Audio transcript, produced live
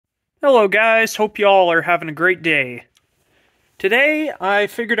Hello guys, hope y'all are having a great day. Today, I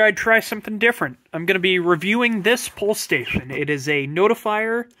figured I'd try something different. I'm going to be reviewing this pull station. It is a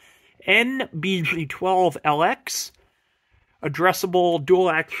Notifier NBG-12LX addressable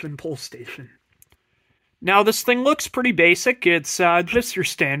dual-action pull station. Now, this thing looks pretty basic. It's just your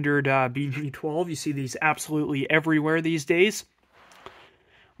standard BG-12. You see these absolutely everywhere these days.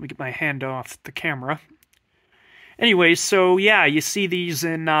 Let me get my hand off the camera. Anyways, so yeah, you see these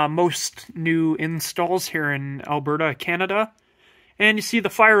in most new installs here in Alberta, Canada, and you see the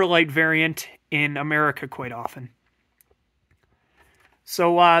Firelight variant in America quite often.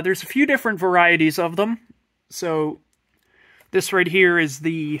 So there's a few different varieties of them. So this right here is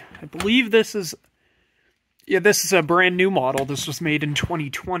I believe this is a brand new model. This was made in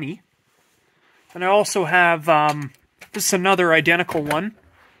 2020. And I also have, this is another identical one.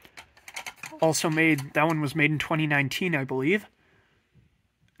 That one was made in 2019, I believe.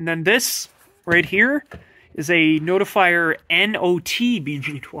 And then this right here is a Notifier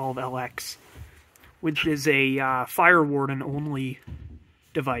NOT-BG-12LX, which is a fire warden only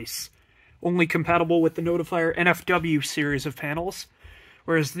device. Only compatible with the Notifier NFW series of panels,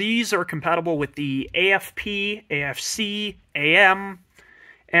 whereas these are compatible with the AFP, AFC, AM,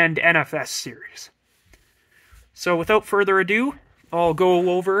 and NFS series. So without further ado, I'll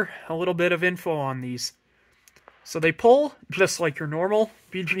go over a little bit of info on these. So they pull just like your normal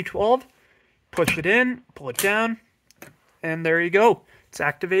BG-12. Push it in, pull it down, and there you go. It's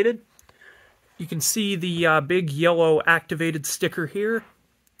activated. You can see the big yellow activated sticker here.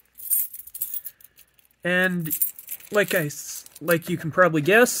 And like you can probably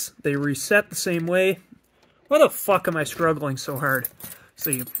guess, they reset the same way. Why the fuck am I struggling so hard? So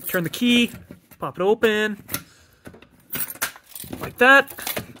you turn the key, pop it open, like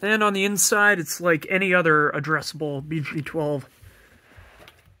that, and on the inside it's like any other addressable BG-12.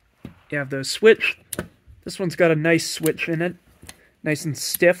 You have the switch. This one's got a nice switch in it, nice and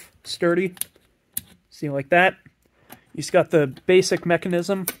stiff, sturdy. See, like that. You've got the basic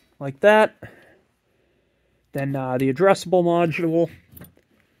mechanism like that, then the addressable module,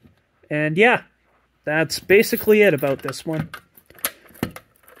 and yeah, that's basically it about this one.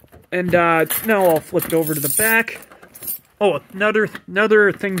 And now I'll flip it over to the back. Oh,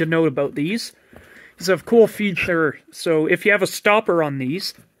 another thing to note about these is a cool feature. So if you have a stopper on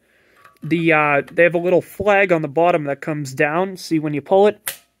these, they have a little flag on the bottom that comes down. See, when you pull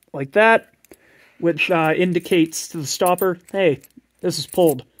it like that, which indicates to the stopper, hey, this is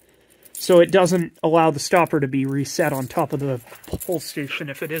pulled. So it doesn't allow the stopper to be reset on top of the pull station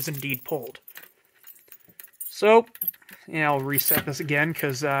if it is indeed pulled. So, yeah, I'll reset this again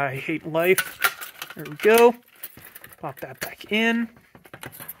because I hate life. There we go. Pop that back in.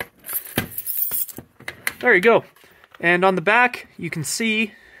 There you go. And on the back, you can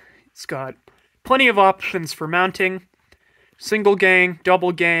see it's got plenty of options for mounting. Single gang,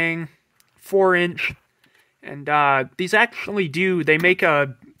 double gang, 4-inch. And these actually they make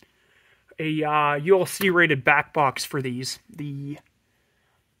a ULC rated back box for these. The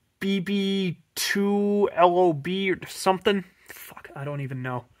BB-12LOB or something. Fuck, I don't even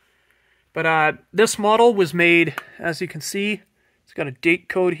know. But this model was made, as you can see, it's got a date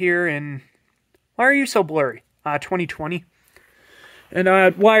code here in, why are you so blurry? 2020.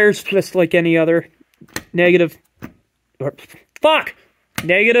 And wires just like any other. Negative,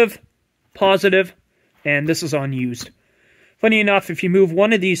 positive, and this is unused. Funny enough, if you move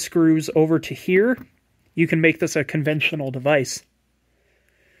one of these screws over to here, you can make this a conventional device.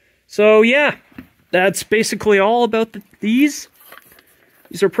 So yeah, that's basically all about these.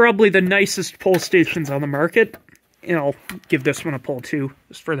 These are probably the nicest pull stations on the market. And I'll give this one a pull too,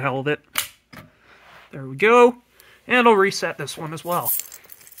 just for the hell of it. There we go. And I'll reset this one as well.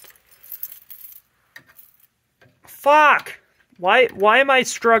 Fuck! Why am I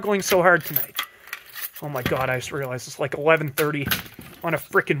struggling so hard tonight? Oh my god, I just realized it's like 11:30 on a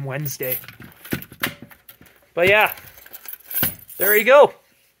frickin' Wednesday. But yeah, there you go.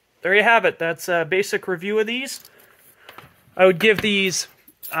 There you have it. That's a basic review of these. I would give these,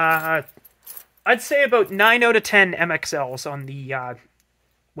 I'd say about 9 out of 10 MXLs on the,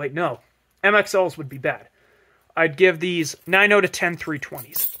 wait, no. MXLs would be bad. I'd give these 9 out of 10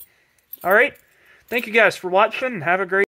 320s. Alright? Thank you guys for watching, and have a great